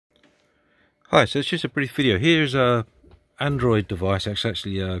Hi, so it's just a brief video. Here's a Android device,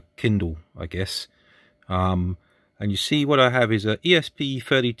 actually a Kindle, I guess. And you see what I have is a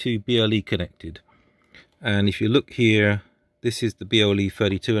ESP32 BLE connected. And if you look here, this is the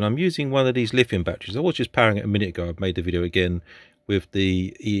BLE32, and I'm using one of these lithium batteries. I was just powering it a minute ago. I've made the video again with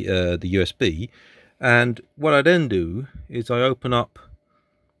the USB. And what I then do is I open up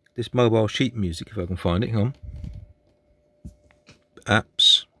this mobile sheet music, if I can find it. Hang on.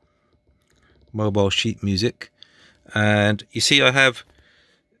 Apps. Mobile sheet music, and you see I have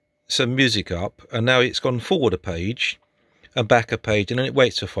some music up, and now it's gone forward a page and back a page, and then it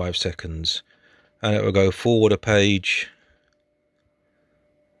waits for 5 seconds, and it will go forward a page,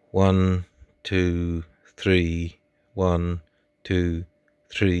 1 2 3 1 2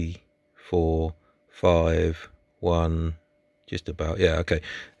 3 4 5 1, just about, yeah, okay,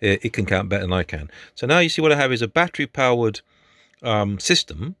 it can count better than I can. So now you see what I have is a battery powered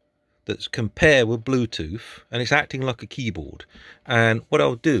system that's compare with Bluetooth, and it's acting like a keyboard. And what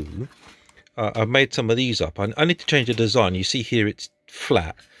I'll do, I've made some of these up. I need to change the design. You see here it's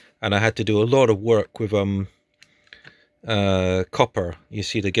flat, and I had to do a lot of work with copper, you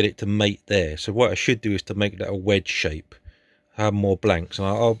see, to get it to mate there. So what I should do is to make that a wedge shape, have more blanks. And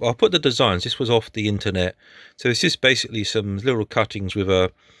I'll put the designs. This was off the internet, so it's just basically some little cuttings with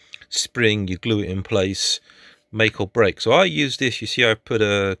a spring. You glue it in place, make or break. So I use this, you see I put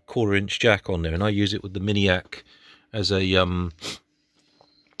a 1/4-inch jack on there, and I use it with the Miniac as a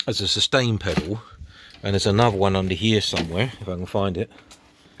sustain pedal. And there's another one under here somewhere, if I can find it,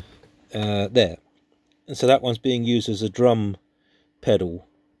 there. And so that one's being used as a drum pedal,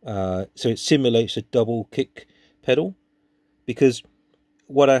 so it simulates a double kick pedal, because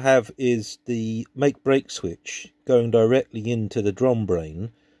what I have is the make break switch going directly into the drum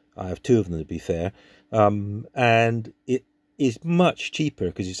brain. I have two of them, to be fair, and it is much cheaper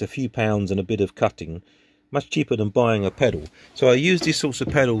because it's a few pounds and a bit of cutting, much cheaper than buying a pedal. So I use these sorts of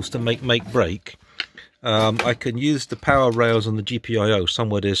pedals to make break. I can use the power rails on the GPIO.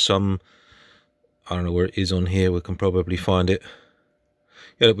 Somewhere there's some, I don't know where it is on here, we can probably find it.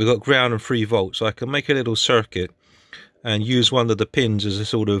 Yeah, we've got ground and 3 volts, so I can make a little circuit and use one of the pins as a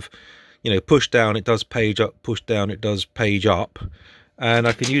sort of, you know, push down it does page up, push down it does page up. And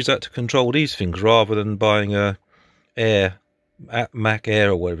I can use that to control these things rather than buying a Mac Air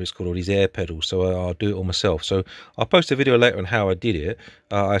or whatever it's called, all these air pedals. So I'll do it all myself. So I'll post a video later on how I did it.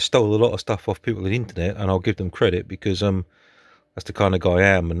 I stole a lot of stuff off people on the internet, and I'll give them credit because that's the kind of guy I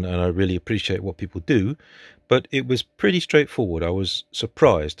am, and I really appreciate what people do. But it was pretty straightforward. I was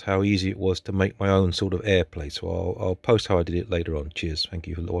surprised how easy it was to make my own sort of air plate. So I'll post how I did it later on. Cheers. Thank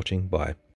you for watching. Bye.